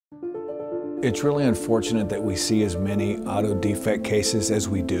It's really unfortunate that we see as many auto defect cases as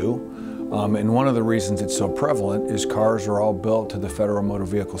we do. And one of the reasons it's so prevalent is cars are all built to the Federal Motor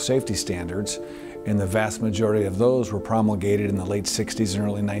Vehicle Safety Standards, and the vast majority of those were promulgated in the late 60s and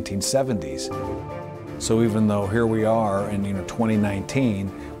early 1970s. So even though here we are in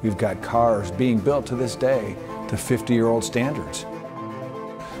 2019, we've got cars being built to this day to 50-year-old standards.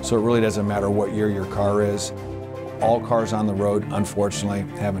 So it really doesn't matter what year your car is. All cars on the road, unfortunately,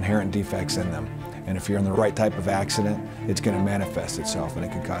 have inherent defects in them. And if you're in the right type of accident, it's going to manifest itself and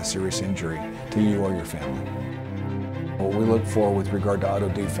it can cause serious injury to you or your family. What we look for with regard to auto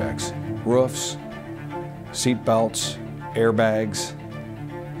defects: roofs, seat belts, airbags,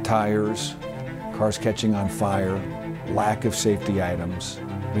 tires, cars catching on fire, lack of safety items.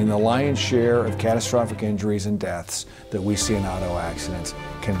 I mean, the lion's share of catastrophic injuries and deaths that we see in auto accidents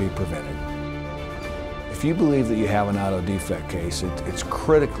can be prevented. If you believe that you have an auto defect case, it's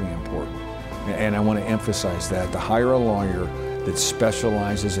critically important, and I want to emphasize that, to hire a lawyer that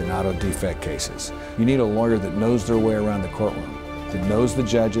specializes in auto defect cases. You need a lawyer that knows their way around the courtroom, that knows the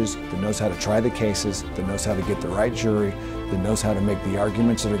judges, that knows how to try the cases, that knows how to get the right jury, that knows how to make the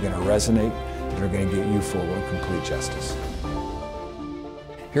arguments that are going to resonate, that are going to get you full and complete justice.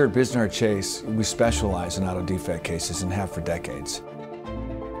 Here at Bisnar Chase, we specialize in auto defect cases and have for decades.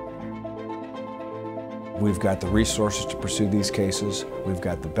 We've got the resources to pursue these cases. We've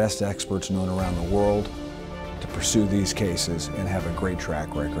got the best experts known around the world to pursue these cases and have a great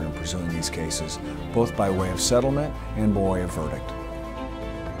track record in pursuing these cases, both by way of settlement and by way of verdict.